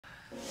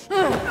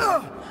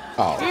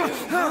Oh. You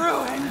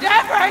ruined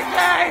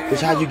everything!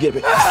 Bitch, how'd you get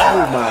me?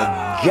 Oh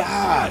my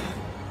God.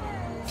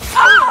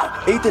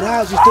 Ethan,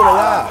 how is you still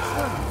alive?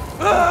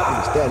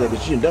 Stab that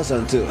bitch, you done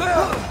something to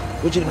her.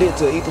 What you did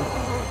to her, Ethan?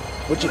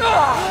 What you...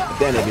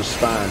 Damn, that bitch is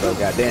fine, though.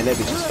 God damn, that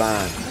bitch is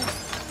fine.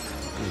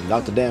 You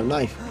knocked the damn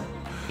knife.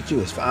 But you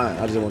is fine.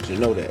 I just want you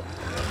to know that.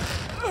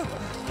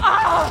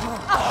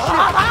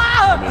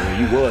 I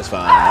mean, you was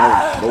fine.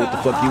 I don't know what the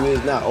fuck you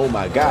is now. Oh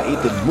my God,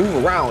 Ethan,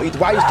 move around. Ethan,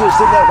 why you still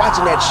sitting there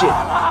watching that shit?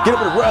 Get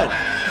up and run.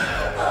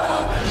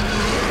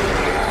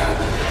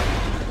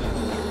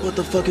 What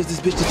the fuck is this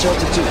bitch to church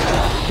to?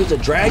 Bitch a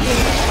dragon?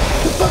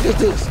 What the fuck is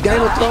this?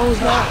 Game of Thrones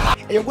now?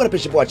 Hey, what up,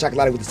 it's your boy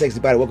Chacalatee with the sexy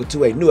body. Welcome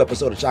to a new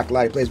episode of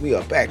Chacalatee Plays. We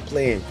are back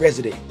playing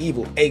Resident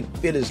Evil 8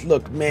 Village.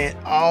 Look, man,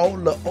 all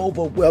the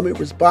overwhelming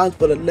response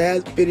for the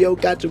last video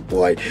got your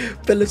boy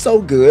feeling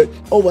so good.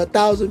 Over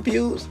 1,000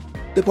 views.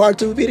 The part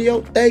 2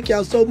 video. Thank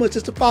y'all so much.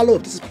 It's the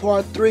follow-up. This is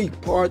part 3.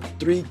 Part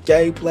 3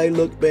 gameplay.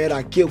 Look, man,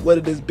 I killed one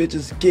of this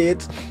bitch's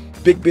kids.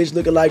 Big bitch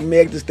looking like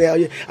Meg Thee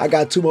Stallion. I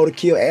got 2 more to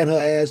kill and her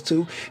ass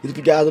too. If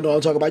you guys don't know what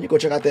I'm talking about, you go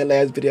check out that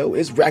last video.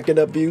 It's racking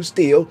up views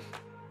still.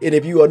 And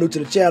if you are new to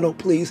the channel,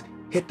 please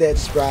hit that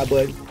subscribe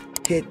button,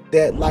 hit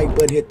that like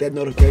button, hit that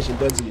notification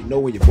button so you know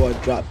when your boy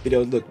drop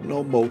videos. Look,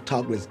 no more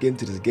talking. Let's get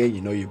into this game. You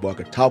know your boy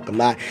can talk a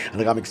lot. And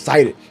look, I'm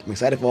excited. I'm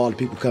excited for all the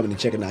people coming and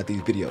checking out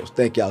these videos.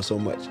 Thank y'all so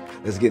much.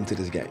 Let's get into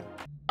this game.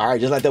 All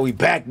right, just like that, we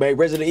back, man.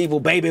 Resident Evil,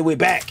 baby, we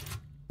back.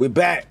 We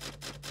back.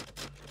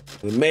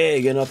 With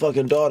Meg and her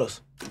fucking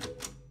daughters.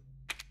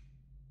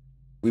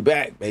 We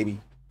back, baby.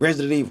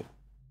 Resident Evil.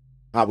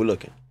 How we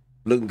looking?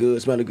 Looking good,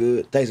 smelling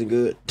good, tasting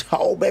good.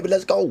 Oh, baby,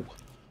 let's go.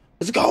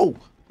 Let's go. All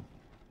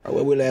right,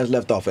 where we last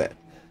left off at?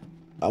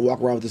 I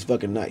walk around with this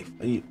fucking knife.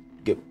 I need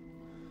to get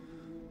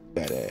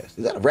badass.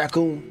 Is that a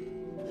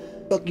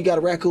raccoon? Fuck, you got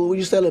a raccoon? What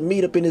you selling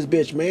meat up in this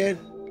bitch, man?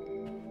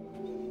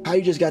 How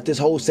you just got this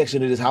whole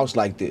section of this house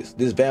like this?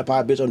 This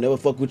vampire bitch will never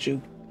fuck with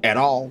you at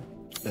all?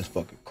 That's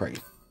fucking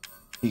crazy.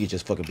 You can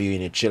just fucking be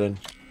in there chilling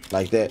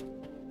like that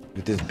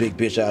with this big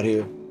bitch out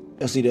here.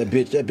 I see that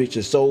bitch. That bitch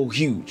is so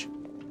huge.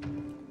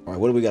 All right,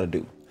 what do we gotta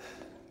do?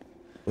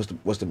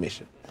 What's the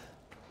mission?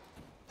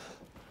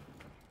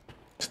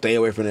 Stay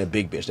away from that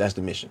big bitch. That's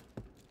the mission.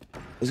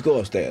 Let's go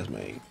upstairs,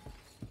 man.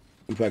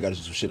 We probably gotta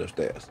do some shit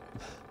upstairs.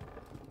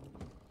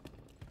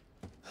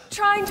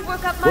 Trying to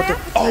work up my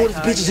appetite. Oh, this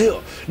bitch is here.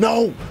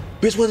 No,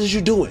 bitch, what is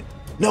you doing?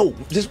 No,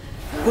 just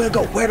where to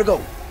go? Where to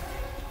go?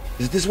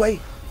 Is it this way?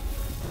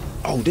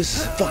 Oh,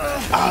 this is bitch.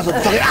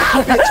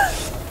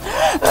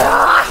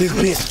 This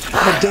bitch,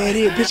 I'm dead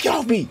here, bitch, get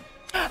off me.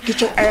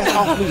 Get your ass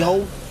off me,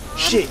 hoe.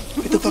 Shit,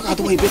 get the fuck out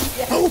the way,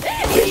 bitch. No,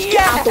 bitch,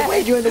 get out the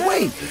way, you're in the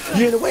way.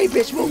 You're in the way,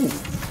 bitch, move.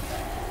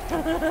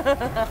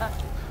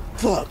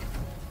 Fuck,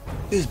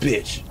 this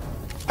bitch.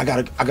 I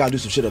gotta do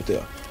some shit up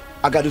there.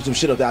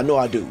 I know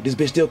I do. This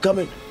bitch still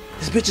coming?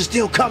 This bitch is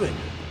still coming.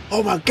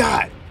 Oh my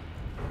God.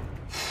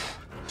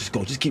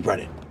 Just keep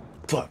running.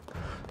 Fuck.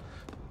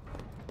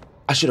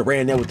 I should have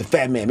ran there with the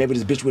fat man. Maybe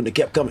this bitch wouldn't have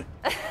kept coming.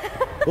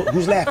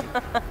 Who's laughing?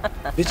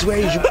 Bitch, where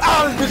is you?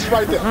 Oh, this bitch is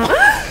right there.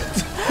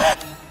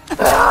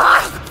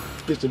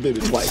 Bitch done bit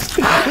me twice.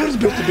 This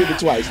bitch done bit me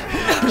twice.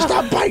 Bitch,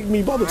 stop biting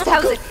me, motherfucker.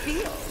 How's it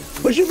feel?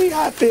 What you mean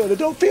how I feel? It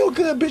don't feel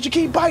good, bitch. You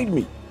keep biting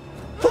me.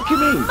 Fuck you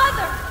mean?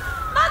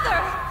 Mother!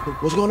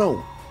 What's going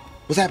on?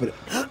 What's happening?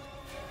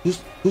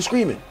 Who's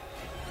screaming?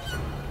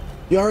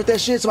 You heard that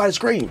shit? Somebody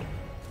screamed.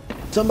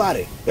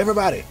 Somebody.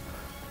 Everybody.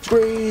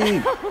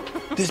 Scream.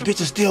 This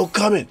bitch is still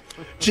coming.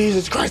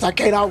 Jesus Christ, I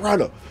can't outrun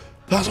her.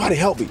 Somebody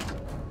help me.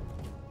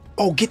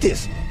 Oh, get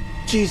this.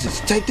 Jesus,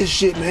 take this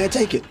shit, man.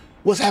 Take it.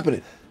 What's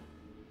happening?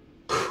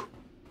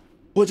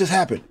 What just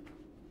happened?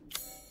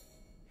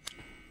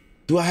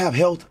 Do I have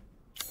health?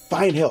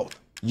 Find health.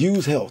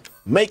 Use health.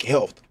 Make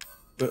health.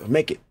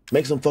 Make it.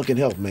 Make some fucking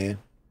health, man.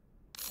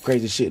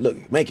 Crazy shit.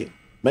 Look, make it.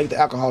 Make the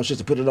alcohol shit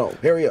to put it on.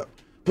 Hurry up.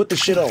 Put the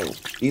shit on,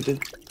 Ethan.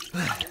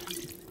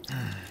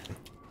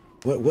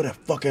 Where the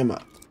fuck am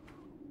I?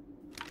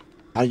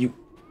 How you?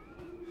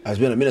 It's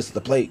been a minute since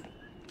I played.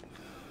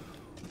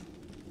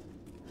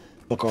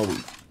 Fuck are we?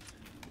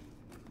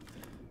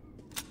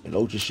 And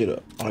load your shit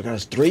up. All I got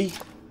is 3?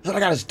 All I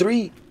got is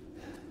 3?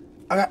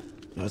 No,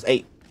 it's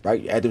 8,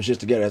 right? You add them shits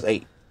together, that's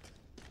 8.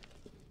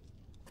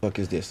 Fuck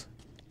is this?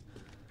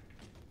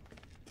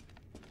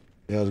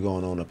 What the hell's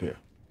going on up here?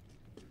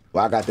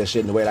 Well, I got that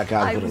shit in the way that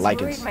I put the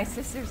likings. My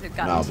sisters had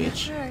gotten to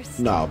first.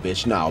 No,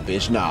 bitch, no,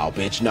 bitch, no,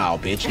 bitch, no,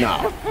 bitch,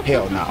 no.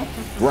 Hell no.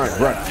 Run.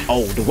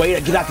 Oh, the way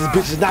to get out this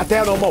bitch is not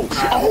there no more.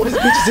 Oh, this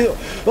bitch is here.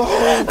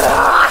 Oh,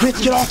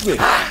 bitch, get off me.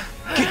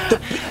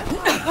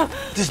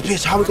 This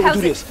bitch, how we gonna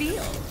do this?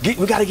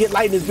 We gotta get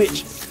light in this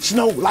bitch.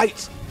 Snow,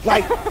 lights,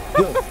 light.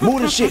 Yo,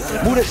 move that shit.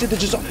 Move that shit that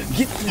just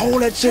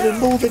hold that shit and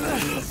move it.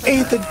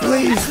 Ethan,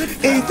 please.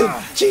 Ethan,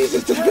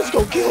 Jesus, this bitch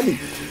gonna kill me.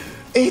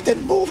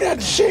 Ethan, move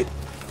that shit.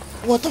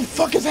 What the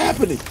fuck is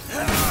happening?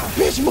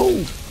 Bitch,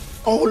 move.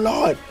 Oh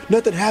Lord,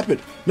 nothing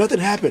happened.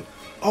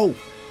 Oh,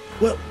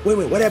 well, wait,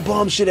 where that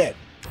bomb shit at?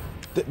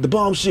 The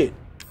bomb shit.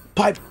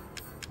 Pipe.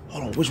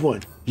 Hold on, which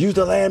one? Use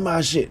the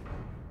landmine shit.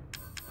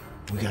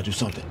 We gotta do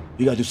something.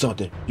 You gotta do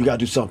something. You gotta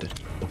do something.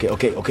 Okay,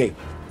 okay, okay.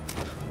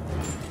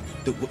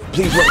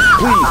 Please, run,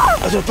 please.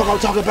 That's what the fuck I'm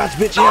talking about,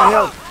 bitch. Yeah,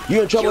 hell.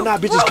 You in trouble now,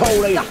 bitch. It's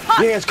cold, ain't it?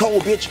 Yeah, it's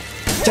cold, bitch.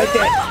 Take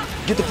that.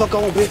 Get the fuck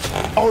on,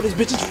 bitch. All these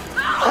bitches.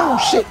 Oh,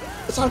 shit.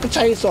 It's like a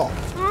chainsaw.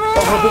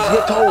 Oh, her bitch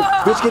get cold.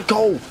 Bitch get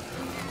cold.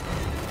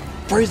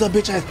 Freeze her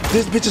bitch ass.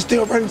 This bitch is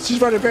still running. She's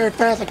running very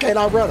fast. I can't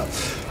outrun her.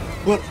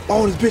 But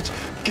all this bitch,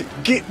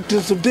 get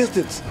to some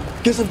distance.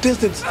 Get some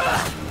distance.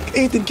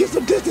 Ethan, get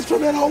some distance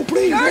from that hole,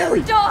 please.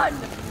 Mary. Done.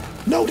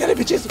 No, that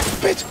bitch is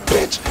bitch.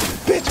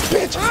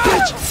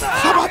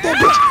 How about that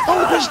bitch?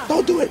 Oh, bitch,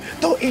 don't do it.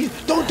 Don't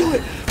do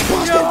it.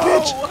 Bust that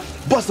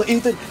bitch. Bust her,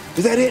 Ethan.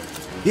 Is that it?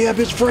 Yeah,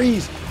 bitch,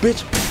 freeze.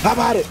 Bitch, how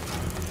about it?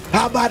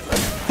 How about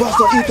bust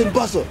her, Ethan,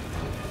 bust her?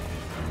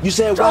 You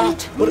said why?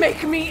 Don't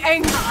make me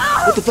angry.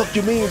 What the fuck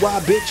you mean, why,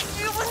 bitch?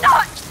 You will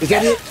not. Is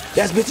that it?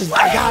 That's bitches.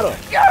 I got her.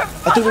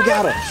 I think we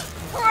got her.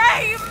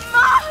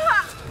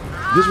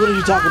 Bitch, what are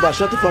you talking about?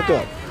 Shut the fuck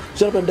up.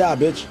 Shut up and die,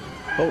 bitch.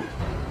 Oh,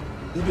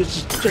 this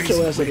bitch, just shut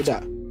your ass up and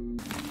die.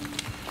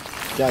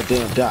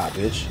 Goddamn die,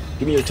 bitch.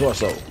 Give me your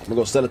torso. I'm gonna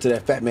go sell it to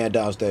that fat man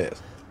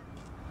downstairs.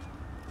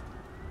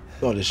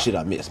 All this shit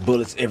I missed.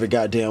 Bullets every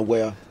goddamn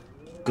where.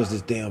 Cause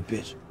this damn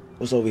bitch.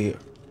 What's over here?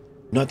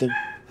 Nothing.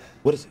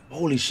 What is,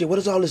 holy shit, what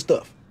is all this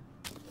stuff?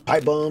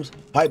 Pipe bombs?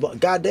 Pipe bombs.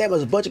 Goddamn,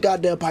 there's a bunch of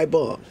goddamn pipe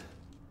bombs.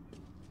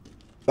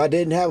 If I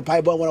didn't have a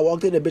pipe bomb when I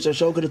walked in, that bitch I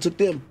sure could have took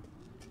them.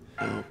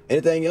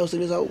 Anything else in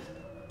this hole?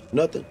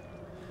 Nothing.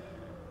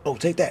 Oh,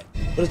 take that.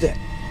 What is that?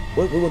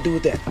 What we gonna do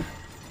with that?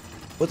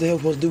 What the hell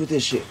we supposed to do with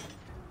this shit?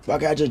 Why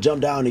can't I just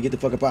jump down and get the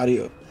fuck up out of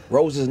here?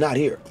 Rose is not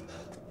here.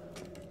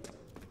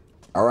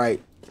 All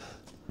right.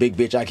 Big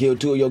bitch, I killed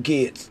 2 of your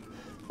kids.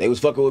 They was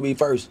fucking with me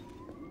first.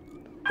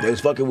 They was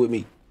fucking with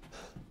me.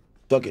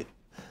 Fuck it.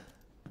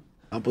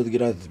 I'm supposed to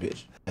get out of this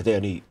bitch. I think I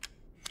need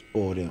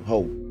 4 of them.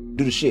 Ho,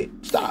 do the shit.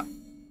 Stop.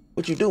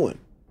 What you doing?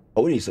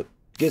 Oh, we need some.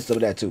 Get some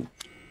of that too.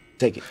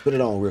 Take it. Put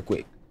it on real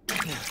quick.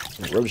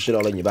 Rub the shit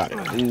all in your body.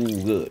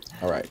 Ooh, good.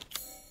 All right.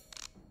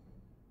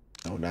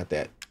 No, not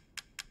that.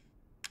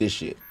 This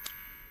shit.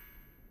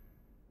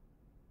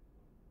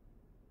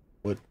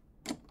 What?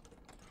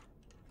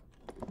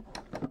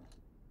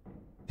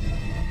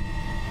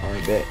 All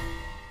right, bet.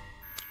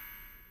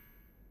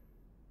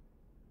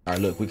 All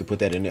right, look, we can put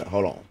that in there.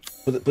 Hold on.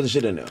 Put the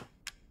shit in there.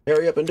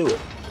 Hurry up and do it.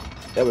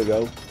 There we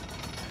go.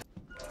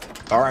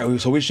 All right,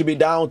 so we should be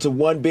down to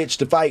 1 bitch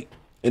to fight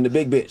in the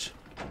big bitch.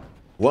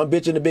 1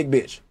 bitch in the big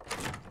bitch.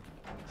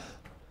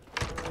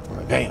 All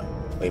right, bam.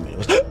 Wait a minute.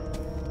 What's that?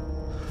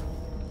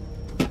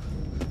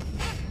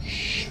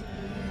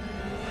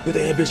 Good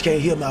thing that bitch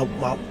can't hear my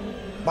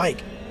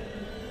mic.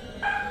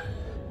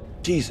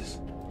 Jesus.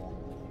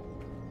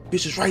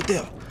 Bitch is right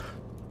there.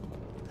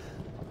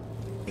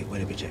 Hey, where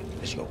that bitch at?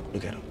 Let's go.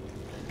 Look at her.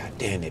 God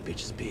damn, that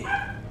bitch is big.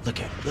 Look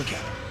at her. Look at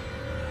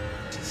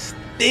her. Just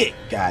thick.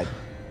 God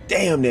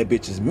damn, that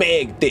bitch is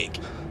mad thick.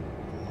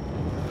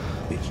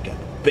 Bitch got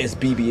the best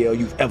BBL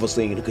you've ever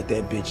seen. Look at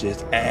that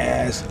bitch's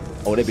ass.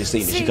 Oh, that bitch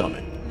seen me. She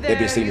coming. That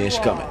bitch seen me and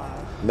she coming.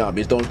 Nah,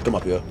 bitch, don't come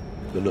up here.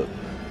 Good look.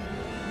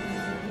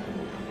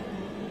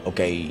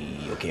 Okay.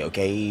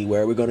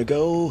 Where are we gonna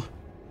go?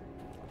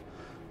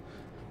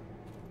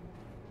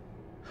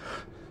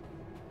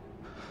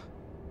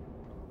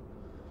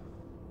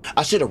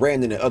 I should have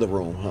ran in the other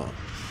room, huh?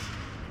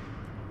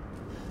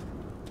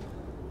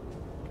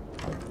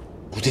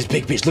 Oh, this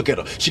big bitch, look at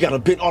her. She got a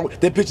bit all.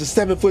 That bitch is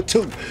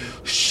 7'2".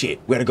 Shit,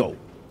 where to go?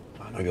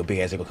 I know your big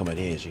ass ain't gonna come in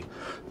here, is she?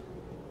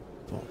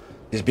 Oh,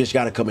 this bitch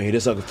gotta come in here.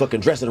 This other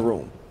fucking dressing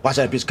room. Watch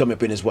that bitch come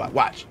up in this watch.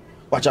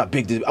 Watch how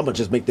big this. I'm gonna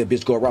just make that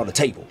bitch go around the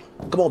table.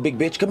 Come on, big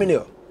bitch, come in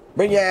here.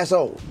 Bring your ass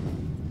on.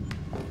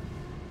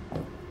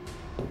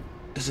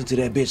 Listen to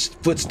that bitch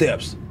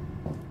footsteps.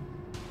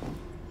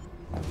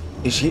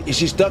 Is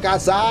she stuck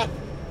outside?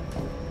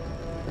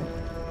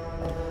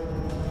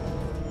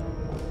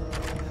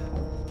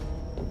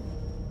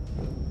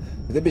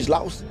 Is that bitch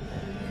lost?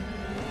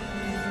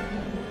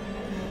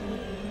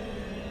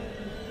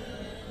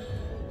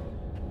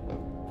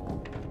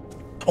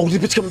 Oh, this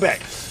bitch coming back.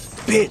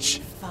 Bitch.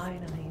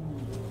 Finally.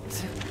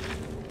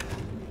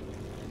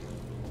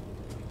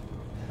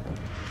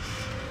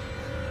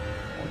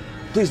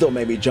 Please don't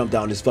make me jump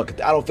down this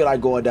fucking. I don't feel like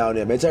going down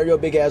there, man. Turn your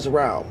big ass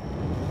around.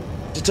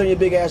 Just turn your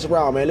big ass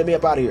around, man. Let me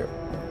up out of here.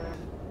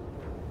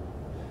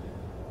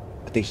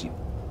 I think did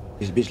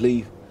this bitch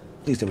leave?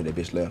 Please tell me that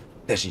bitch left.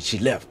 That she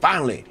left.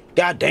 Finally.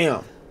 God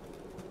damn.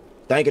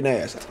 Thanking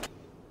ass.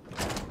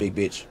 Big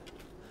bitch.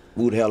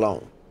 Move the hell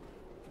on.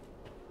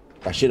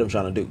 That shit I'm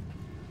trying to do.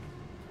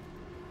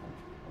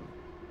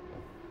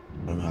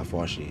 I don't know how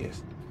far she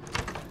is.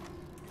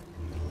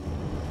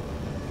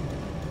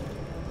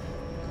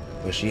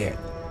 Where's she at?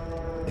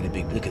 Look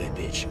at that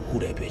bitch. Ooh,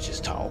 that bitch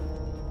is tall.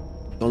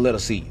 Don't let her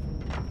see you.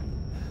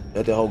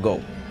 Let the hoe go.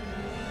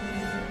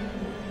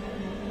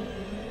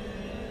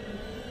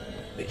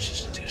 Bitch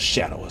is a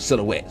shadow, a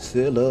silhouette.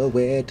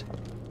 Silhouette.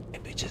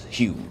 That bitch is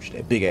huge.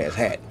 That big ass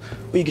hat.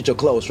 Where you get your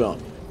clothes from?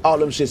 All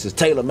them shits is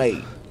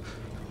tailor-made.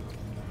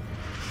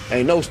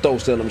 Ain't no store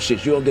selling them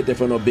shit. You don't get that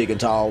from no big and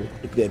tall.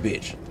 Look at that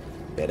bitch.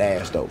 That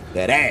ass, though.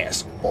 That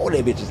ass. Oh,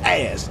 that bitch is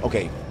ass.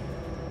 Okay.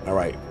 All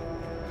right.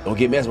 Don't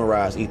get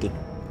mesmerized, Ethan.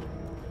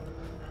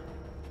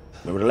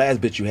 Remember the last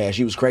bitch you had?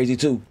 She was crazy,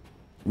 too.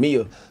 Mia.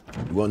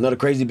 You want another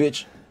crazy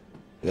bitch?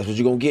 That's what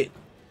you gonna get.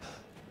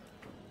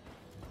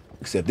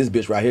 Except this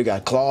bitch right here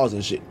got claws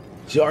and shit.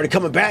 She already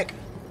coming back?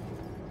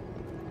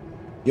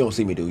 You don't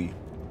see me, do you?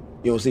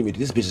 You don't see me.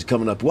 This bitch is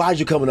coming up. Why is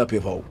you coming up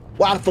here, ho?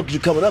 Why the fuck is you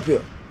coming up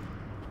here?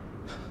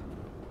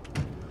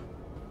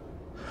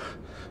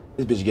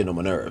 This bitch is getting on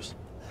my nerves.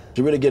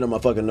 She really getting on my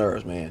fucking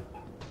nerves, man.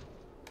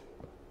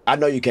 I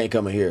know you can't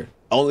come in here.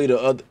 Only the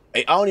other...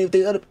 I don't even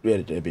think the other... Yeah,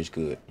 that bitch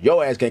could.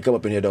 Your ass can't come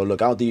up in here, though.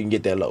 Look, I don't think you can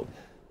get that low.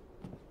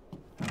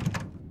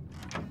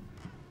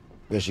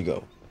 There she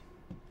go.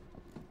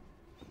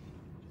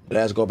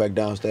 Let's go back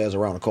downstairs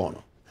around the corner.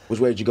 Which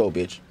way did you go,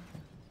 bitch?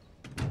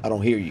 I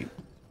don't hear you.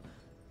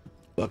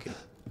 Fuck it.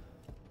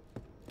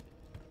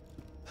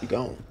 You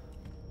gone.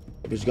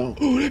 That bitch gone.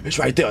 Ooh, that bitch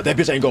right there. That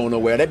bitch ain't going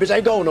nowhere. That bitch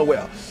ain't going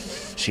nowhere.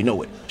 She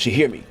know it. She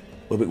hear me.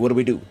 What do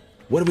we do?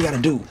 What do we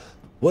gotta do?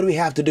 What do we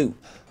have to do?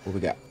 What we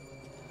got?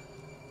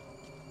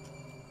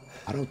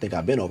 I don't think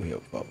I've been over here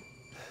before.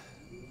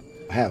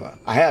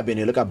 I have been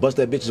here. Look, I bust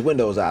that bitch's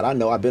windows out. I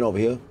know I've been over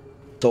here.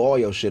 Tore all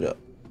your shit up.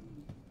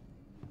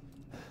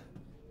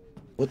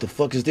 What the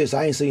fuck is this?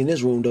 I ain't seen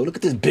this room, though. Look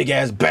at this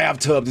big-ass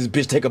bathtub this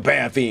bitch take a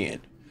bath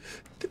in.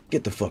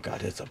 Get the fuck out.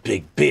 That's a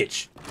big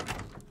bitch.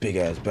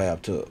 Big-ass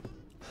bathtub.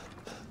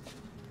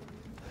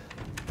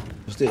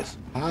 What's this?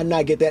 How'd I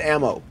not get that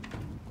ammo?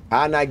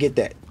 How'd I not get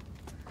that?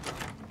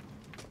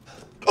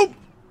 Oh!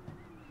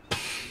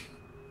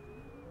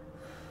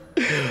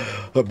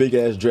 Her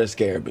big-ass dress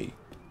scared me.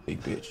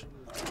 Big bitch.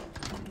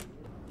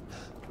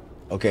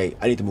 Okay,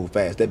 I need to move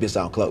fast. That bitch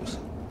sound close.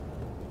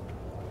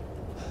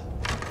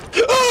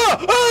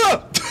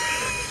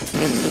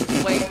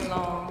 Wait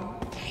long.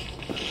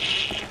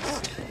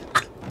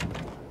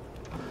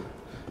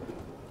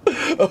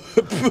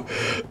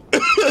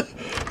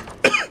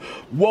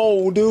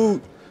 Whoa,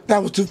 dude.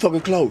 That was too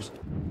fucking close.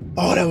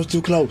 Oh, that was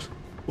too close.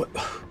 What?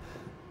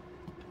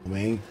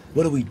 Man,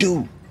 what do we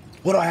do?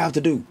 What do I have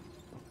to do?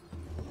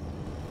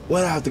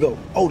 Where do I have to go?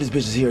 Oh, this bitch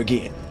is here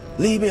again.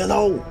 Leave me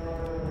alone.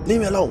 Leave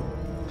me alone.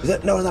 Is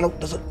that, no, it's not a,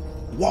 that's a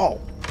wall.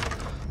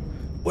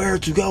 Where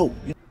to go?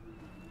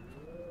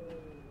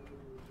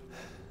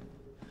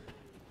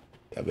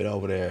 I've been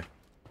over there.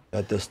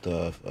 Got this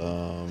stuff.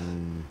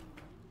 Going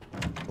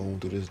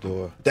through this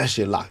door. That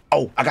shit locked.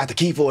 Oh, I got the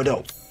key for it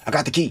though. I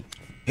got the key.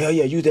 Hell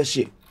yeah, use that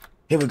shit.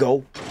 Here we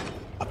go.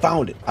 I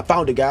found it. I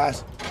found it,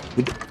 guys.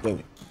 Wait a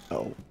minute.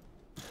 Oh.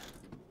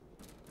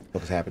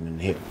 What's happening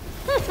here?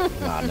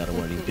 Nah, another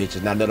one of these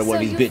bitches. Not another one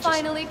of these bitches. So you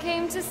finally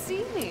came to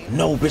see me.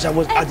 No, bitch,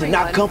 I did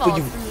not come for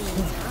you.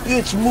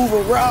 Bitch, move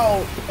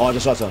around. Oh, I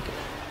just saw something.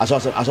 I saw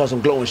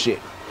some glowing shit.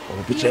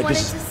 Oh, bitch, that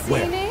bitch.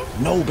 Where?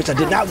 No, bitch, I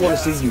did not want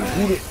to see you.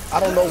 I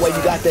don't know where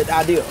you got that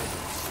idea.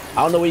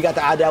 I don't know where you got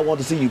the idea I want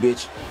to see you,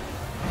 bitch.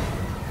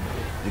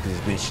 Look at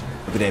this bitch.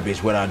 Look at that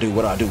bitch. What do I do?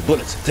 What do I do?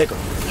 Bullets. Take her.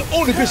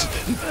 Oh, the bitch.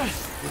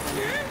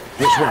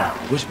 Which one?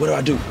 What do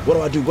I do? What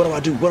do I do? What do I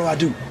do? What do I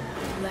do?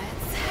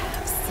 Let's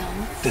have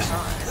some This.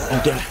 fun.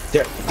 Oh,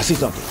 there. I see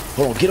something.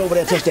 Hold on. Get over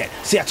there and touch that.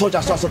 See, I told you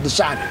I saw something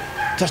shining.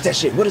 Touch that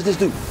shit. What does this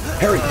do?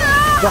 Hurry.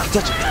 Fucking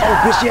touch it. Oh,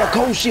 bitch, yeah,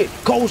 cold shit.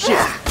 Cold shit.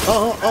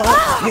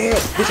 Yeah,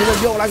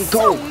 bitch, yo, like it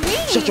cold.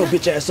 So Shut your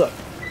bitch ass up.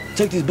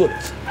 Take these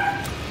bullets.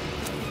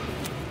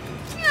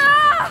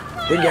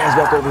 Bring your ass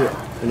back over here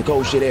in the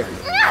cold shit area.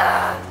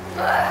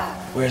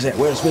 Where's that?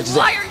 Where the switch is at?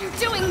 Why are you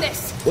doing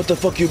this? What the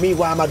fuck you mean?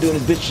 Why am I doing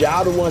this, bitch?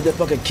 Y'all the ones that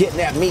fucking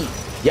kidnapped me.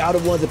 Y'all the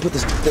ones that put the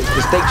steak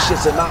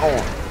shits in my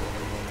arm.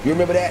 You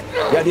remember that?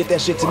 Y'all did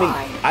that shit to me.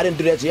 I didn't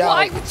do that to y'all.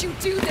 Why would you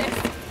do this?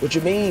 What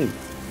you mean?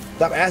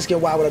 Stop asking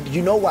why would I.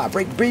 You know why?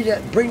 Bring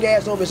your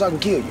ass over here so I can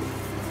kill you.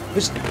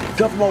 Bitch,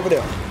 come from over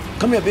there.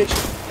 Come here, bitch.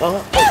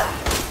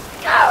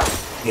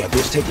 Yeah,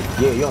 bitch, take it.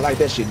 Yeah, you don't like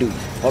that shit, do you?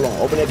 Hold on,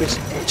 open that bitch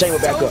chamber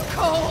back so up.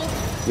 Cold.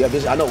 Yeah,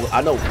 bitch, I know.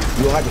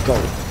 You don't like it cold.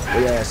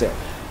 Where your ass at?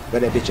 Where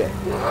that bitch at?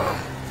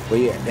 Where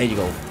you at? There you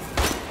go.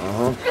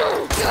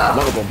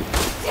 Mama gonna be.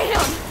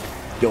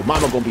 Damn. Yo,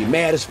 mama gonna be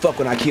mad as fuck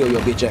when I kill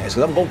your bitch ass.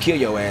 Cause I'm gonna kill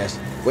your ass.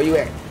 Where you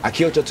at? I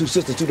killed your two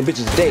sisters, two of the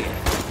bitches is dead.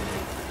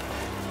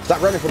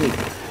 Stop running from me.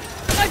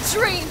 A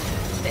dream.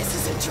 This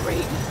is a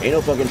dream. Ain't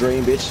no fucking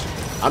dream, bitch.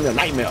 I'm your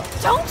nightmare.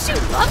 Don't you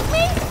love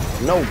me?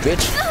 No,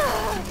 bitch.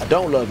 I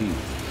don't love you.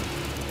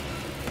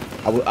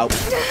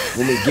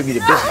 Let me give you the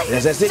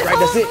business. That's it, right?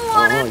 That's it.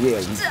 Yeah,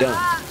 you done.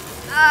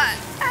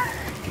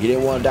 You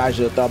didn't want to die, you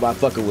should have thought about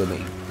fucking with me.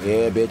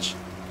 Yeah, bitch.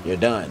 You're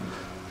done.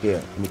 Here,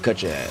 let me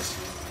cut your ass.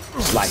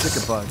 Slice.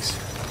 Sick of bugs.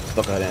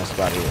 Fuck her ass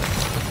out of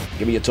here.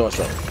 Give me your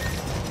torso.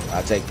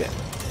 I'll take that.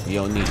 You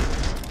don't need it.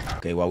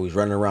 Okay, while we was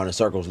running around in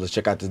circles, let's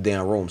check out this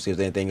damn room, see if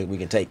there's anything we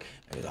can take.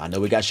 I know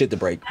we got shit to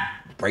break.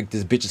 Break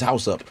this bitch's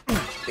house up.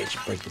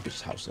 Bitch, break the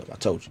bitch's house up. I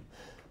told you.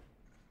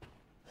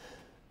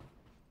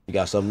 You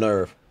got some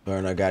nerve. Her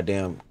and her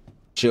goddamn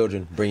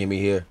children bringing me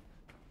here.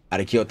 I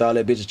done killed all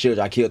that bitch's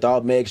children. I killed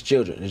all Meg's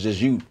children. It's just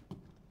you.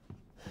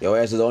 Your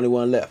ass is the only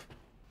one left.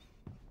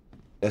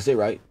 That's it,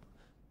 right?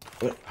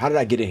 How did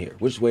I get in here?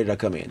 Which way did I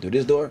come in? Through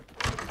this door?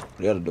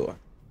 Or the other door?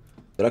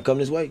 Did I come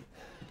this way?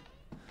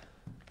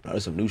 Oh,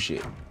 there's some new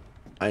shit.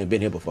 I ain't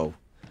been here before.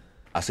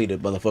 I see the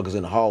motherfuckers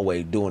in the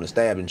hallway doing the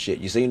stabbing shit.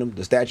 You seen them?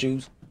 The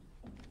statues?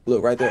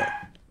 Look, right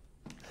there.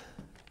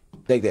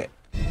 Take that.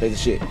 Take the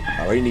shit.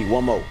 I already need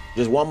one more.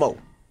 Just one more.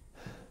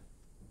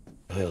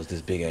 The hell is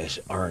this big ass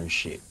orange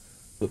shit?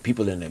 Put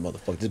people in there,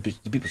 motherfucker. This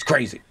people's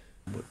crazy.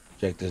 But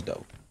check this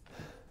though.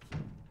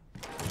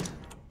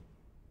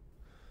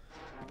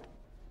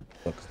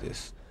 What the fuck is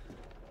this?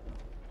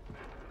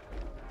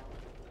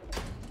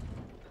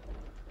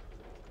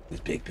 This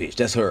big bitch.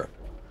 That's her.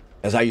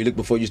 That's how you look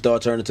before you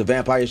start turning to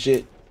vampire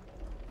shit.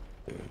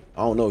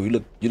 I don't know. You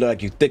look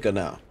like you thicker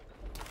now.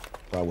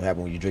 Probably what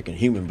happened when you're drinking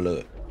human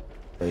blood.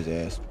 Crazy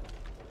ass.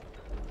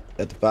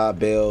 Let the 5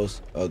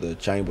 bells of the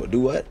chamber. Do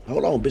what?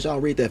 Hold on, bitch. I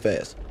don't read that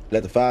fast.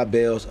 Let the 5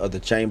 bells of the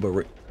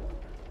chamber.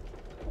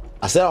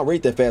 I said I don't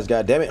read that fast.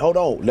 God damn it. Hold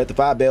on. Let the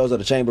 5 bells of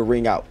the chamber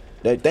ring out.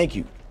 Thank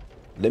you.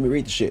 Let me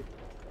read the shit.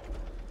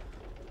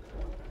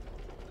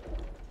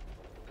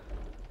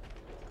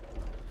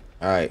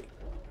 All right.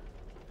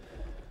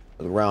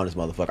 Look around this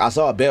motherfucker. I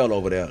saw a bell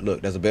over there.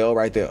 Look, there's a bell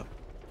right there.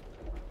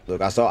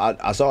 Look, I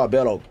saw a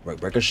bell over.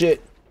 Break her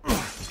shit.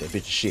 That bitch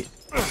of shit.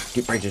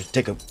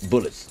 Take her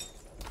bullets.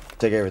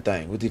 Take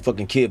everything. What these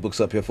fucking kid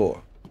books up here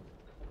for?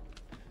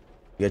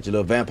 You got your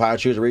little vampire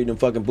children reading them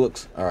fucking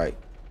books. All right,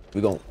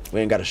 we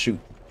ain't gotta shoot.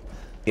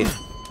 Hit it.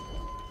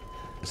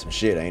 That's some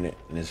shit, ain't it?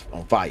 And it's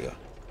on fire.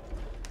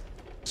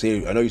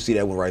 See, I know you see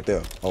that one right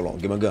there. Hold on,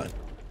 give me a gun.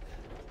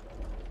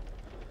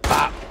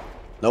 Pop.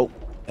 Nope,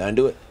 I didn't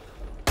do it.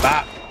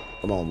 Pop.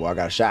 Come on, boy, I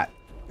got a shot.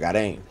 I got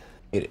aim.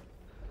 Hit it.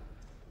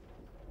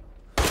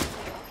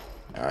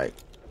 All right.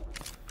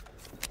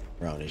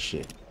 Around this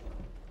shit.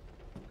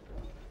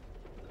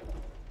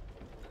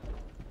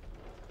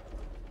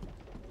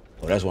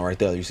 Oh, that's one right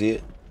there. You see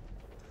it?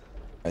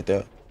 Right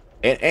there.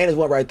 And there's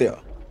one right there.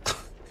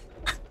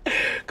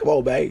 Come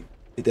on, babe.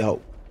 Hit the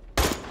hoe.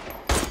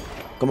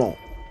 Come on.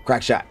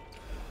 Crack shot.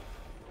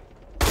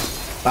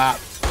 Pop.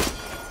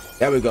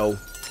 There we go.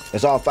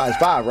 That's all 5. It's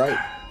 5, right?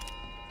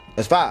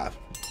 That's 5.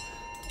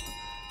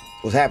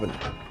 What's happening?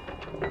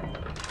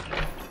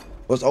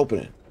 What's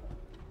opening?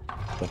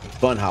 Fucking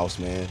fun house,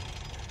 man.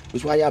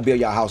 Which why y'all build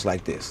y'all house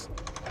like this?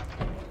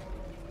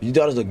 You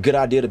thought it was a good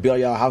idea to build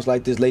y'all house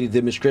like this, Lady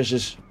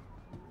Dimitrescu?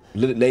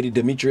 Lady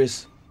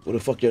Dimitrescu? What the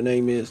fuck your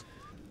name is?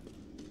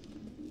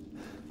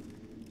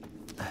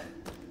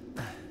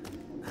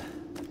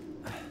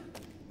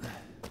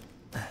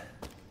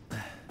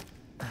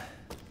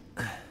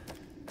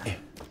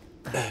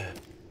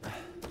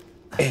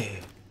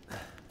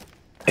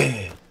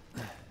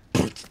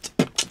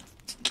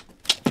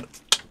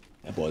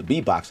 That boy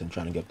beatboxing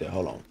trying to get up there.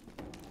 Hold on.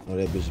 Oh,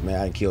 that bitch, man,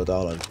 I done killed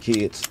all the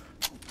kids.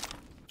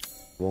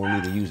 Won't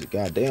need to use it.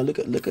 God damn,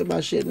 look at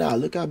my shit now.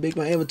 Look how big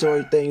my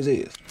inventory things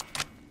is.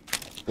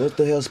 What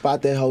the hell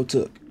spot that hoe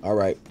took? All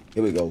right,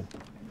 here we go.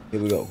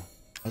 Here we go.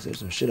 I said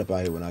some shit up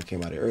out here when I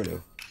came out here earlier.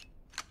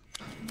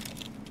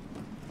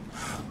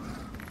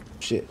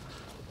 Shit.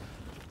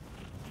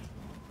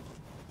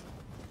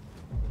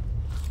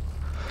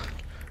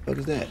 What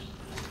is that?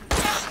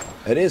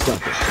 That is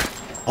something.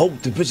 Oh,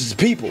 the bitches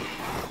people.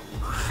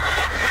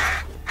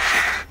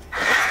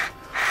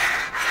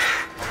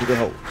 Hit the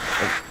hoe.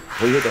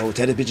 Oh, you hit the hoe.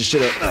 Tear that bitch's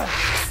shit up.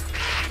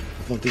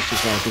 Fuck this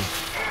shit going through.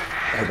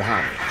 Right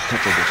behind me.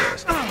 Touch that bitch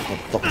ass.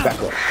 Motherfucker, back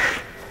up.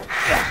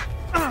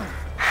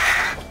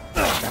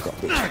 Back up,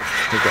 bitch.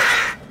 Take that.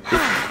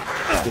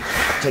 Bitch.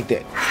 Take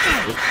that.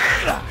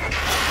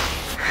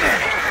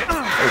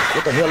 Oh,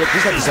 what the hell?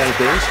 These not the same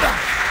things.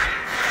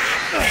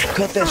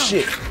 Cut that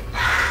shit.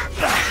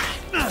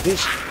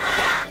 Bitch.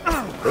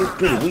 They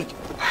pretty weak.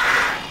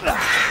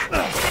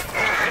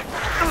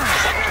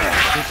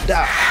 Bitch,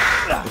 die.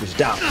 Bitch,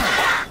 die.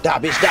 Die,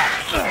 bitch, die.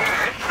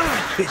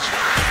 Bitch.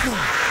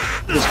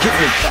 Bitch, kick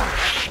me.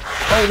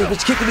 Oh, this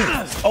bitch kicking me.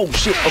 Oh,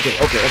 shit. Okay,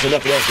 that's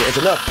enough of that shit. That's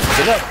enough.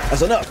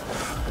 That's enough.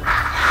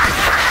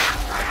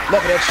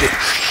 Enough of that shit.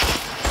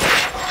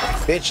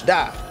 Bitch,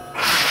 die.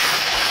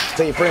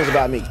 Tell your friends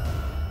about me.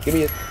 Give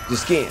me your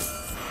skin.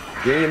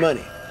 Give me your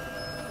money.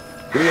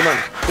 Give me your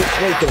money.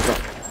 Bitch, where you coming from?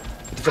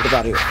 Get the fuck up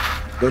out here.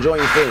 Go join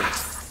your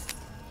friends.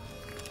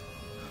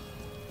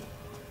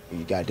 Give me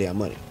your goddamn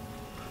money.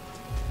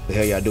 The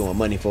hell y'all doing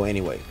money for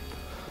anyway?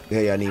 The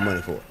hell y'all need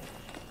money for?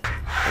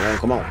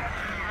 Come on.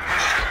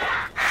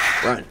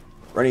 Run.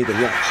 Run, Ethan,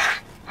 run.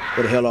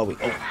 Where the hell are we?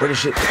 Oh, bring the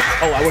shit.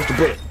 Oh, I watched the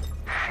bullet.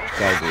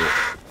 It's all good.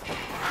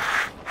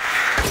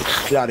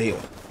 Get out of here.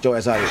 Get your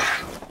ass out of here.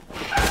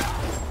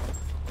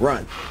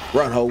 Run.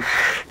 Run, ho.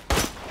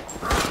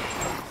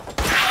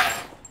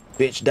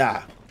 Bitch,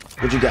 die.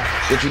 What you got?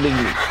 What you leave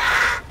me?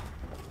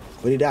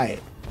 Where'd he die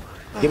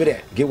at? Give me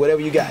that. Get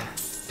whatever you got.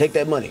 Take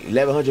that money.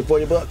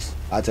 $1,140.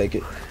 I'll take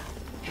it.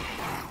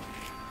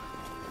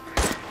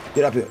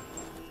 Get up here.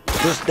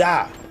 Just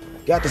die.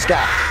 Get out the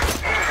sky.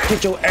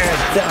 Get your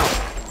ass down.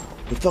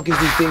 The fuck is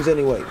these things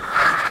anyway?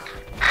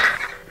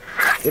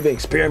 They been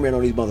experimenting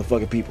on these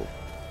motherfucking people.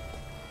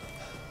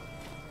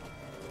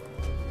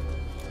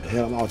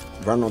 hell, I'm out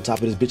running on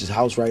top of this bitch's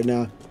house right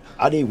now.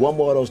 I need one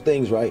more of those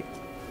things, right?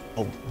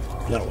 Oh,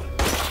 another one.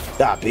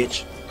 Die,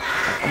 bitch.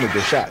 I'm gonna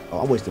get shot. Oh,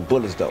 I'm wasting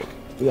bullets, though.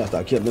 We gotta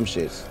start killing them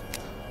shits.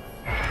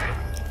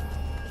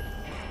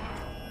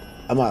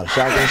 I'm out of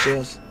shotgun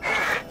shells.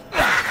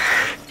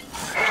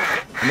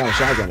 I'm out of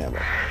shotgun ammo.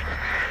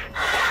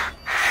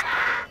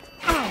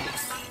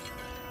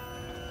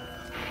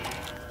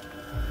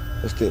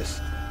 What's this?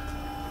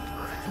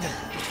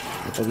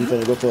 You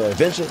finna go for an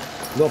adventure?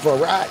 You going for a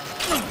ride?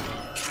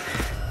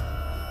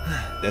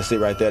 That's it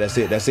right there. That's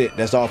it. That's it.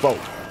 That's all,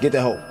 folks. Get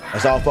that hoe.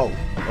 That's all, folks.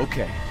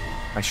 Okay.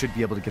 I should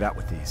be able to get out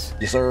with these.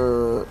 Yes,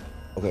 sir.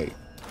 Okay.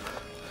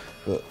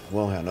 Look, we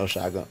don't have no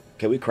shotgun.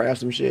 Can we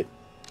craft some shit?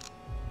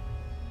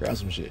 Craft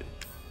some shit.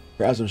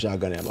 Craft some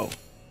shotgun ammo.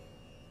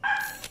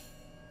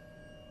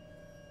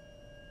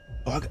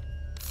 Oh,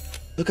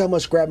 look how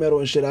much scrap metal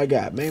and shit I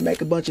got. Man,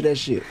 make a bunch of that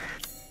shit.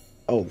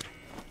 Oh.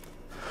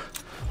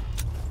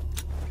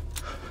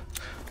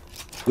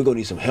 We're gonna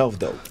need some health,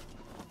 though.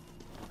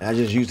 And I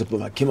just used to put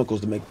my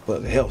chemicals to make for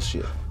the health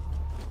shit.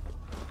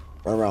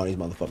 Run around these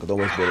motherfuckers. Don't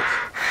waste bullets.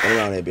 Run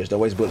around that bitch.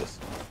 Don't waste bullets.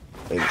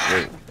 Wait.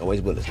 Don't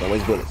waste bullets. Don't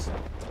waste bullets.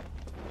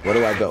 Where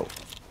do I go?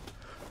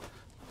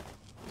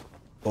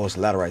 Oh, it's a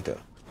ladder right there.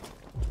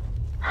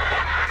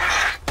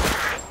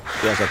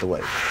 Get us out the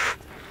way.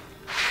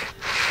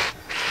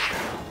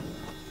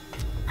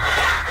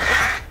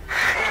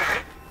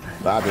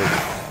 Bye, baby.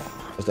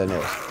 What's that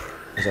noise?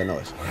 What's that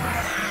noise?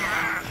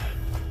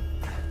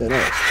 What's that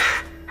noise?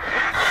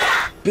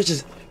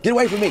 Bitches, get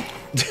away from me!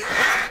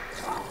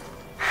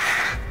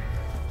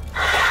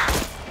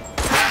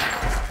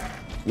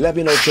 Left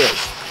me no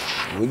choice.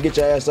 We can get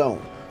your ass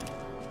on.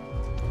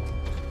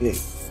 Yeah.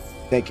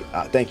 Thank you.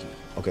 Thank you.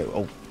 Okay.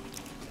 Oh.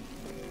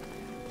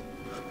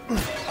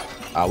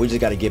 We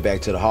just got to get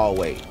back to the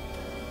hallway.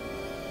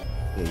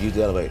 Yeah, use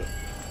the elevator.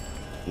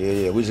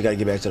 Yeah. We just got to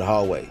get back to the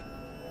hallway.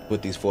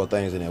 Put these 4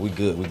 things in there. We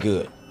good. We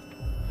good.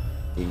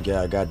 We can get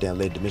our goddamn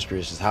Lady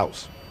Dimitrescu's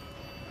house.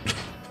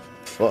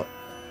 Fuck.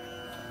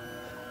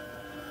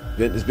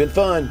 It's been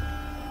fun.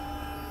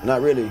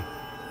 Not really.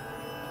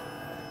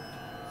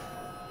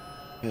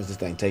 Where's this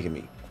thing taking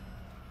me?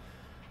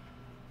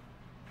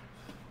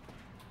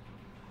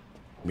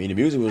 I mean, the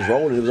music was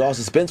rolling. It was all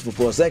suspenseful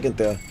for a second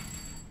there.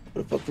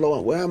 What the fuck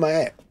flowing? Where am I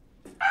at?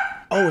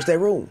 Oh, it's that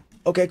room.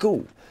 Okay,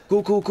 cool.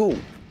 Cool.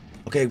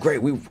 Okay,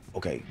 great.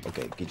 Okay.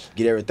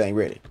 Get everything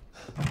ready.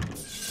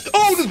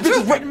 Oh, this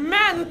bitch is right.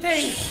 Man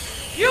thing!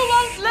 You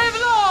won't live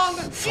long,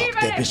 Fuck even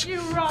that if bitch.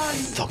 you run.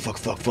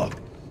 Fuck.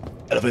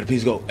 Elevator,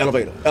 please go.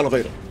 Elevator.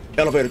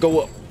 Elevator, go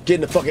up. Get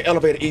in the fucking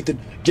elevator, Ethan.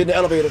 Get in the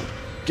elevator.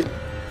 Get.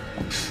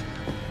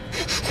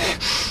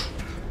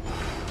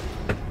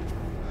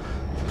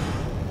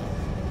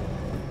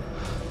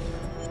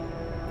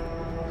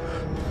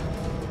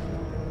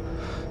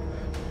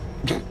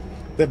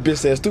 That bitch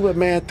says, stupid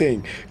man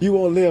thing. You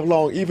won't live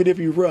long even if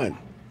you run.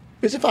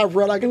 Bitch, if I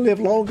run, I can live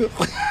longer.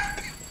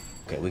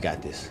 Okay, we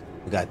got this.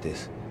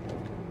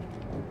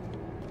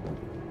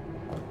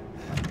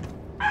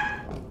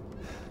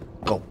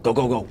 Go.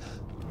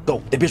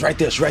 That bitch right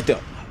there. She's right there.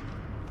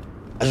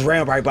 I just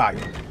ran right by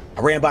her.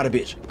 I ran by the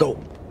bitch.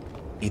 Go.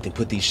 Ethan,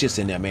 put these shits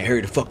in there, man.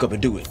 Hurry the fuck up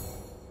and do it.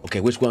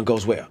 Okay, which one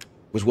goes where?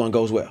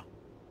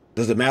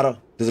 Does it matter?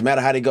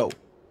 How they go?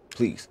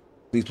 Please.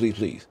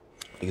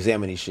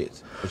 Examine these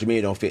shits. What you mean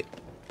it don't fit?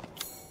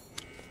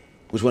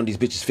 Which one of these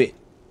bitches fit?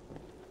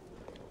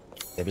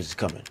 That bitch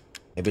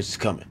is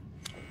coming.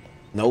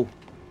 No?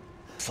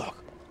 Fuck.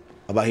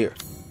 How about here?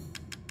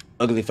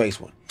 Ugly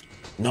face one.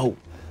 No.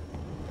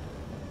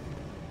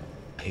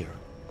 Here.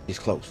 He's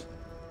close.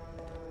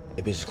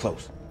 That bitch is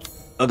close.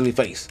 Ugly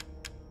face.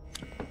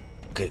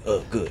 Okay,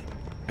 good.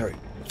 Hurry.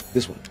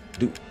 This one.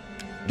 Do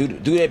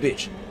that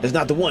bitch. That's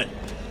not the one.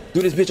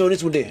 Do this bitch on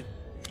this one then.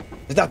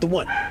 That's not the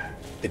one.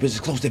 That bitch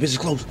is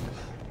close.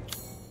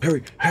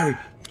 Hurry.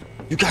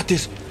 You got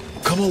this.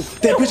 Come on.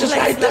 That bitch is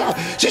right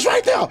there. She's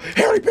right there.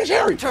 Hurry, bitch,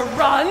 hurry. To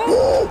run?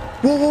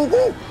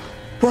 Whoa.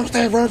 Run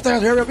upstairs.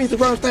 Hurry up, Ethan,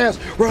 run upstairs.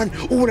 Run.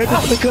 Oh, that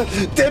bitch cut.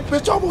 That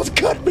bitch almost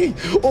cut me.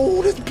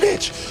 Oh, this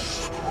bitch.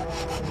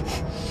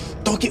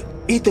 Don't get,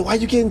 Ethan, why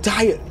you getting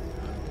tired?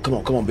 Come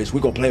on, bitch.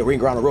 We're gonna play a ring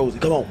around the rosy.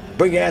 Come on.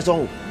 Bring your ass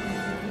on.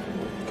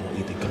 Come on,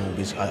 Ethan. Come on,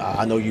 bitch.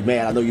 I know you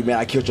mad.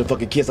 I killed your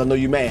fucking kiss. I know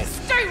you mad.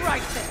 Stay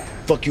right there.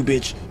 Fuck you,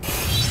 bitch.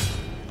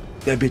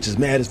 That bitch is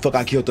mad as fuck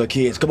I killed her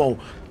kids. Come on.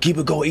 Keep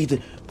it going,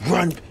 Ethan.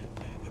 Run.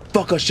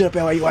 Fuck her shit up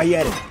while you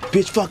at it.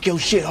 Bitch, fuck your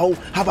shit, ho.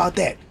 How about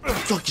that?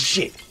 Fuck your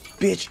shit.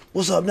 Bitch,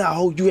 what's up now,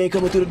 ho? You ain't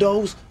coming through the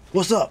doors?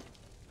 What's up?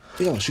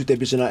 We gonna shoot that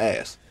bitch in her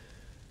ass.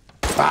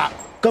 Ah,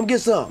 come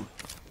get some.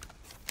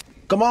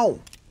 Come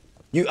on.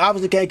 You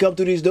obviously can't come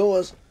through these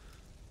doors.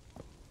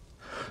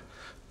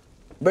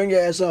 Bring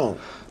your ass on.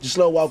 Just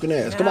slow walking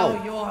ass. Come on.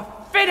 Now you're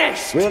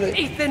finished, Really?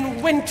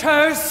 Ethan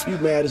Winters. You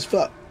mad as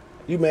fuck.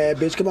 You mad,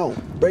 bitch. Come on.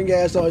 Bring your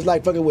ass on. It's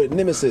like fucking with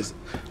Nemesis.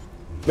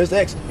 Mr.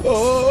 X.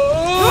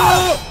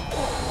 Oh!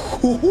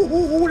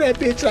 Ooh, that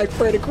bitch like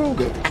Freddy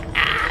Krueger.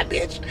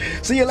 Bitch.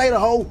 See you later,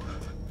 ho.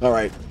 All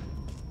right.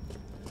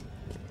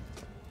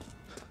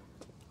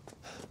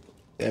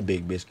 That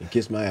big bitch can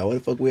kiss my ass. What the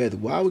fuck we at?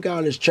 Why we got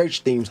all this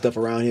church themed stuff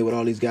around here with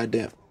all these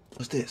goddamn...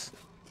 What's this?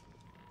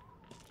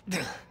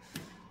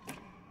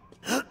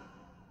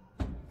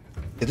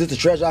 Is this the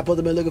treasure I supposed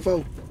to been looking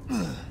for?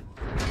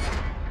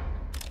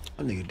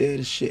 That nigga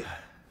dead as shit.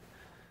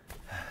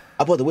 I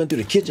supposed to went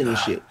through the kitchen and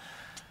shit.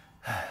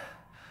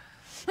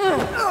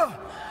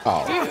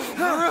 Oh.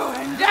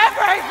 Ruined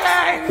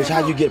everything! Bitch,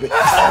 how'd you get it?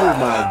 Oh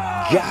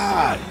my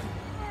God.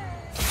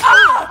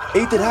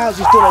 Ethan, how is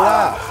he still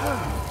alive?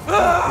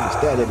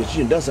 Stab that bitch,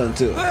 you done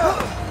something to her.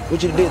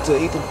 What you did to her,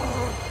 Ethan?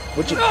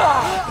 What you...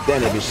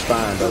 Damn, that bitch is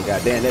fine, though.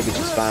 God damn, that bitch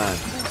is fine.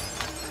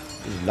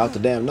 You knocked the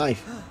damn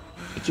knife.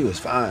 But you was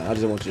fine. I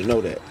just want you to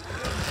know that.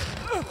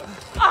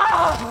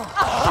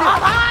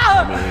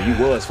 I mean, you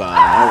was fine. I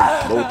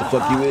don't know what the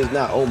fuck you is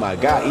now. Oh my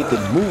God,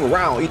 Ethan, move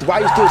around. Ethan, why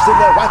you still sitting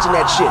there watching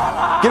that shit?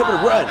 Get up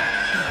and run.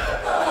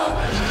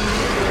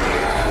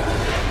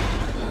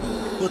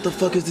 What the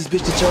fuck is this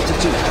bitch that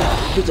tilted to?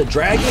 Bitch a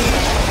dragon?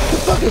 What the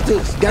fuck is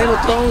this? Game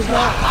of Thrones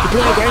now? You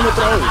playing Game of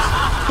Thrones?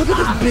 Look at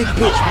this big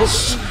bitch.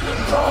 That's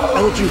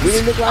what you really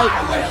look like?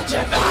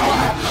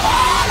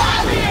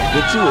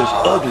 But you is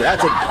ugly. I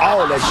take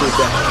all that shit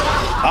back.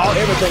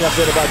 Everything I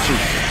said about you.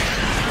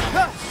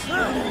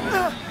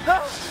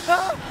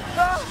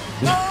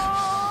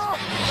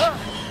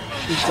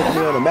 You took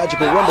me on a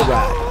magical wonder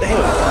ride.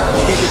 Damn.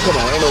 Ethan, come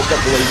on. Ain't no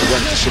fucking way you can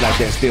run some shit like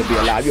that and still be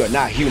alive. You are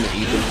not human,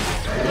 Ethan.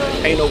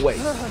 Ain't no way.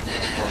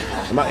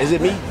 Is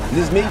it me?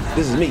 This is me?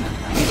 This is me.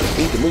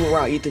 Ethan, move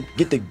around, Ethan.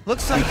 Get the...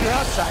 Looks like your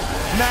outside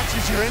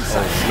matches your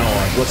inside. Oh,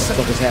 Lord. What the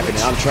fuck is happening?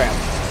 I'm trapped.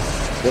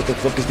 What the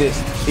fuck is this?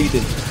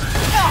 Ethan.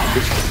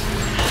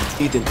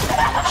 Ethan.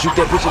 Shoot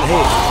that bitch in the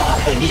head. Oh,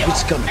 this bitch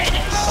is coming.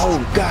 Oh,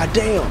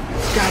 goddamn.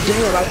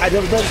 Goddamn.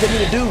 There was nothing for me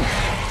to do.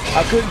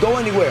 I couldn't go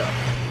anywhere.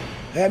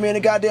 Had me in the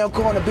goddamn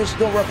corner. Bitch,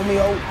 don't run for me,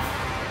 ho.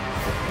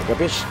 That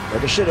bitch,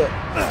 break her shit up.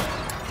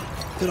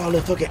 Look at all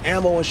that fucking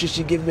ammo and shit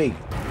she give me.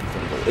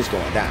 It's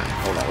going down.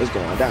 Hold on, it's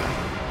going down.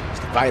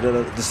 It's the fight of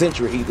the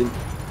century, Ethan. Oh,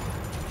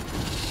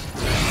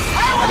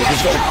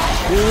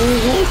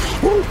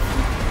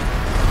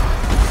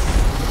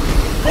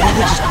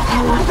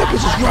 that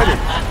bitch is running.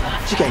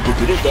 She can't get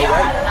through this though,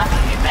 right?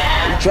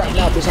 You trapped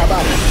now, bitch. How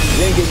about it?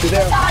 You ain't get through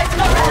there.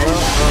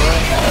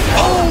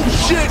 Oh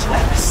shit!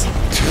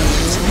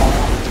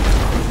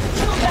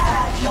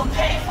 You'll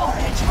pay for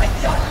it with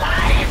your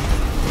life!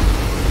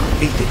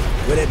 Ethan,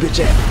 where that bitch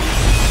at?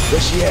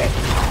 Where she at?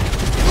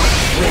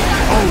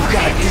 Oh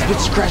God, these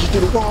bitches crashing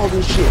through the walls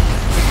and shit.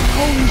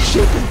 Holy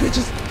shit, these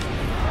bitches.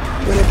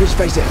 Where that bitch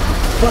face at?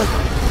 Bust.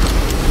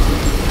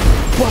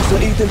 Bust her,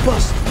 Ethan,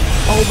 bust.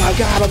 Oh my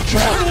God, I'm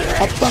trapped.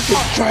 I'm fucking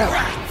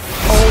trapped.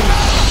 Oh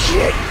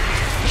shit.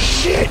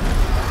 Shit.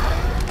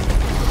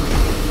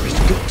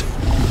 Mr. Good.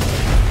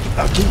 I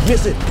keep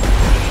missing.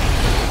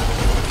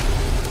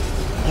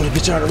 Oh, the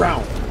bitch turn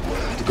around.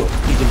 Ethan, go.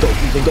 Ethan, go.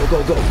 Ethan, go,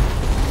 go, go.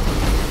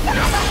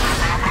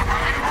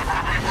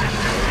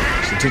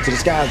 She took to the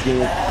skies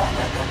again.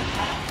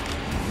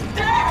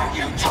 Dare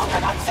you talk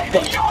about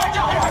saving your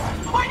daughter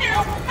when you...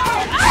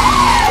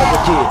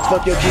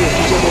 Fuck your kids. You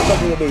should have been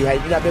fucking with me. Hey,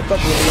 you not been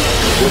fucking with me.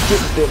 Your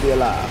kids will still be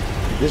alive.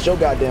 This your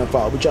goddamn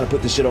fault. We trying to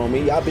put this shit on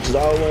me. Y'all bitches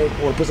always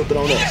want to put something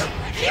on us.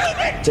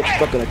 Take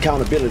fucking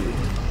accountability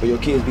for your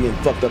kids being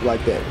fucked up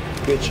like that.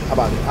 Bitch, how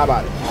about it? How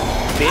about it?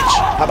 Bitch,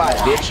 how about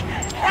it, bitch?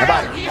 How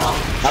about it?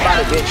 How about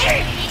it, bitch?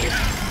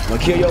 I'm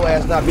gonna kill your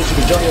ass now, bitch. You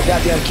can join your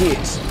goddamn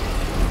kids.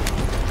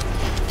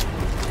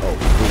 Oh,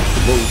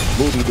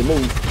 move, Ethan,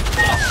 move.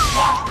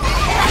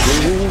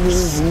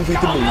 Move,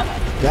 Ethan, move.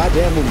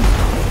 Goddamn move.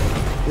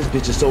 This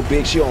bitch is so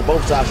big, she on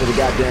both sides of the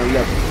goddamn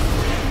level.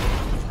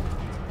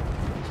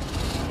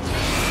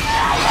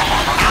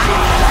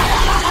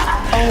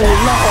 Oh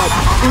Lord,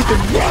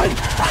 Ethan, run!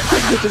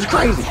 This bitch is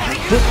crazy.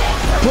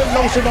 Put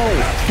lotion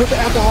on, put the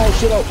alcohol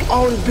shit on.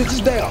 All this bitch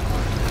is there.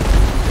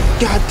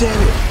 God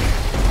damn it.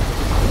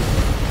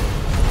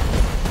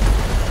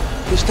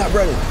 Bitch, stop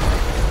running.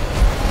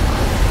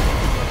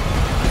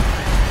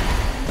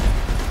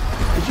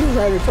 But you was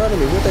right in front of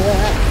me. What the hell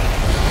happened?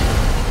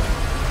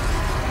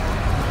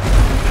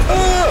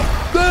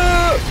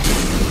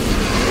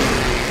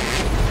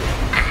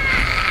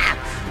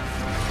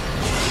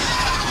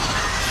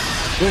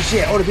 Where's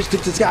she at? Oh, the bitch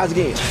took to the skies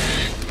again.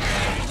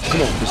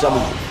 Come on, bitch, I'm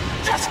moving.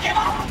 Just give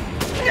up!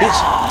 Bitch,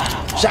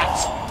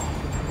 shots.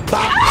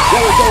 Bop.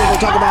 There we go,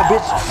 we're talking about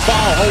bitch.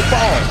 Fall, oh,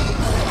 fall.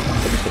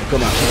 That bitch gonna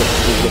come out.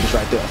 She's gonna bitch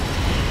right there.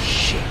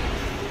 Shit.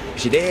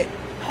 Is she dead?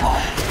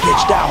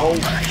 Bitch, die, ho.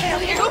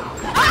 Kill you!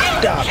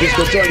 Die, bitch,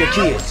 go join your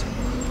kids.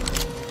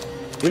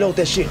 Reload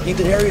that shit.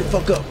 Ethan, hurry the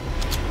fuck up.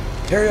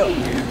 Hurry up.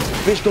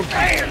 Bitch, go.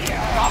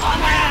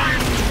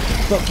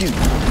 Fuck you.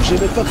 You should've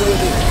been fucking with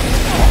me.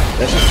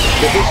 That's it.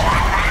 That bitch.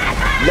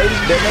 Lady,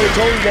 that lady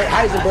told you that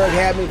Eisenberg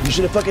had me. You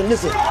should have fucking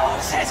listened.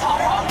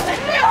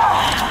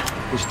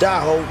 Bitch,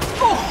 die, ho.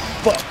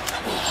 Fuck.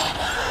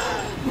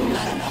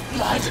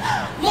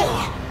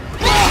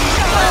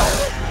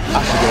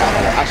 I should get out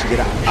of here. I should get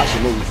out. I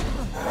should move.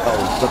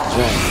 Uh-oh, what is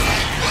wrong?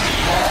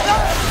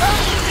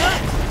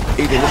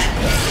 Ethan, listen.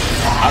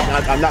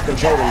 I'm not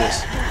controlling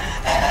this.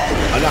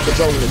 I'm not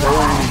controlling this. Oh,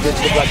 these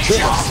bitches look like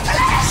trippers.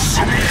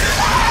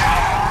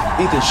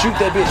 Ethan, shoot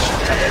that bitch.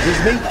 Is this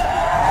me?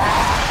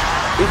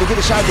 Ethan, get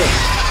the shotgun.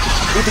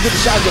 Ethan, get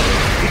the shotgun.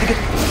 Ethan, get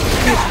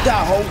bitch,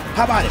 die, ho.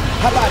 How about it?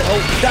 How about it, ho?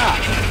 Die.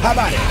 How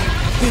about it?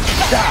 Bitch,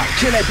 die.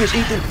 Kill that bitch,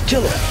 Ethan.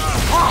 Kill her.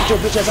 Get your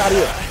bitch ass out of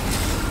here.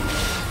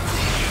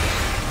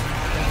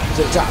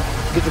 To the top.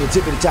 Get to the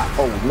tip of the top.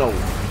 Oh, no.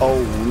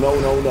 Oh, no,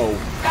 no, no.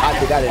 I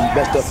think I done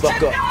messed the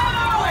fuck up.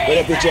 Where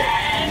that bitch at?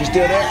 She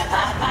still there?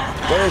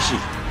 Where is she?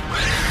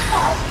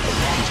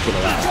 She's still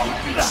alive. Don't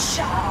be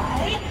shy.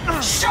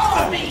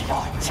 Show me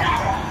your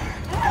terror.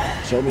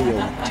 Show me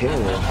your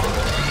terror.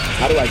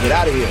 How do I get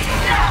out of here?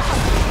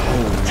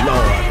 Oh,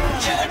 Lord.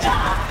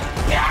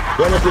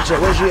 Where that bitch at?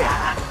 Where's she at?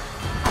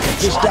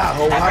 Just die,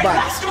 ho. How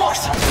about it?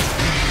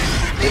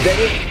 Is that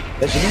it?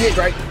 That should be it,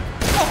 right?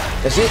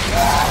 That's it?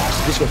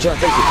 Just gonna try and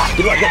face it.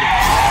 Get right, get it.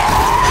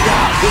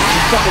 Die, bitch,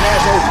 you fucking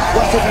asshole.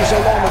 Why took you so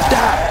long to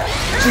die?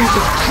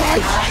 Jesus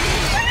Christ.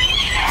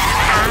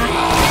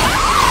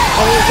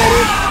 Oh, is that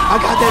it? I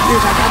got that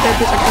bitch. I got that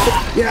bitch. I got that.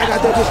 Yeah, I got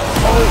that bitch.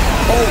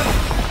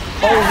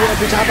 Oh, yeah,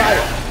 bitch, how about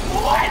it?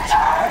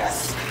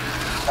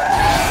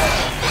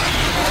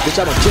 Bitch,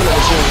 I'm a killer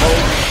machine, ho.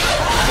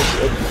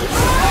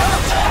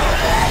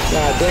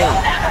 God damn.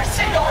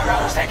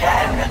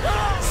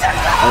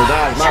 Oh,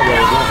 God, it's my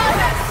rose, huh?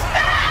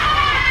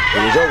 It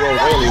was your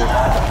rose earlier.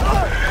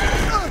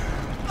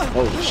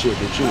 Holy shit,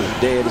 bitch, you was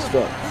dead as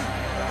fuck.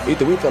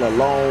 Ethan, we fell a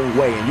long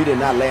way, and you did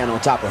not land on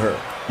top of her.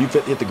 You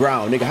hit the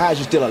ground, nigga. How is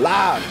you still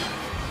alive?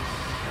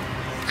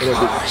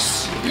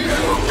 Curse you.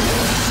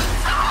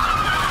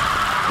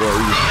 Boy,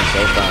 we used to be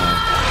so fine.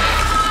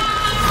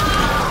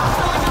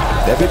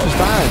 That bitch was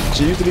fine.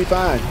 She used to be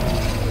fine.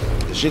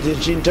 The shit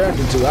that she turned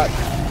into, I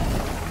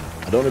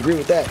don't agree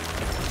with that.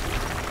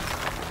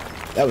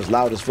 That was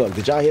loud as fuck.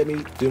 Did y'all hear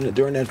me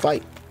during that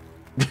fight?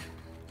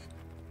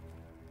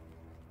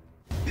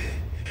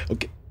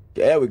 Okay,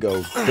 there we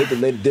go. Hit the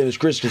lady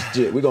Dimitrescu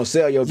shit. We're gonna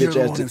sell your bitch You're ass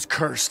the one to. who's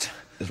cursed.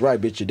 That's right,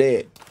 bitch. You're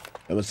dead.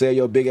 I'm gonna sell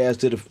your big ass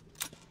to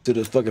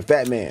the fucking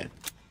fat man.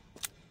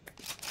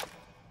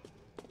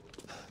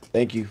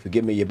 Thank you for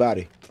giving me your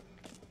body.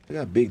 Look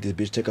how big this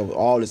bitch took over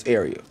all this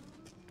area.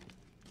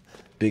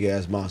 Big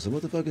ass monster.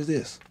 What the fuck is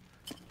this?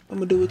 What I'm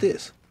gonna do with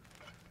this?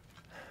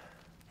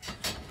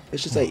 It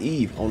should say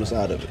Eve on the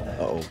side of it.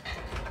 Uh-oh.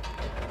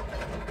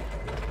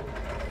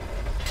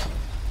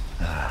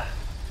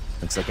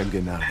 Looks like I'm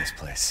getting out of this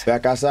place.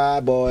 Back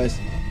outside, boys.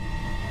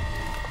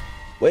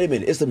 Wait a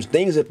minute. It's some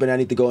things up and I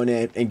need to go in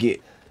there and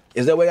get.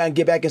 Is there a way I can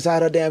get back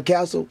inside her damn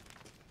castle?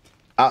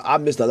 I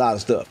missed a lot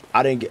of stuff.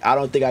 I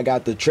don't think I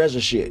got the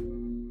treasure shit.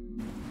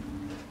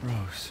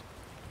 Rose.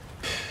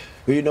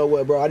 But you know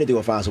what, bro? I need to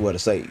go find somewhere to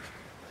save.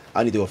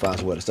 I need to go find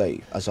somewhere to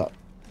save. I said,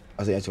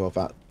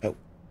 oh,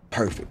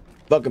 perfect.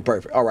 Fucking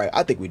perfect. All right,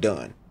 I think we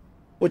done.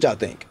 What y'all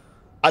think?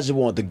 I just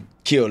wanted to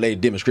kill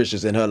Lady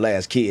Dimitrescu and her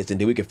last kids,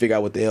 and then we can figure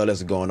out what the hell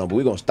is going on. But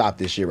we're going to stop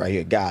this shit right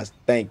here. Guys,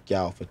 thank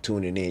y'all for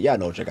tuning in. Y'all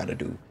know what y'all got to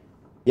do.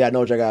 Y'all know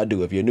what y'all got to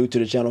do. If you're new to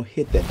the channel,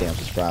 hit that damn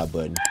subscribe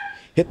button.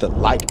 Hit the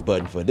like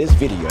button for this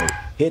video.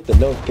 Hit the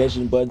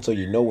notification button so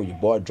you know when your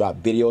boy drop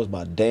videos.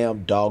 My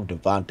damn dog,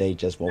 Devontae,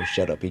 just won't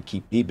shut up.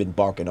 He been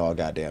barking all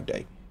goddamn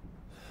day.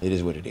 It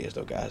is what it is,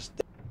 though, guys.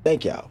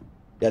 Thank y'all.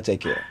 Y'all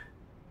take care.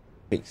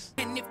 Peace.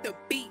 And if the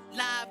beat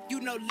live, you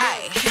know,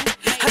 I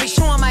be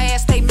showing my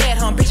ass they met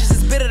him. Bitches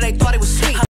is bitter, they thought it was sweet.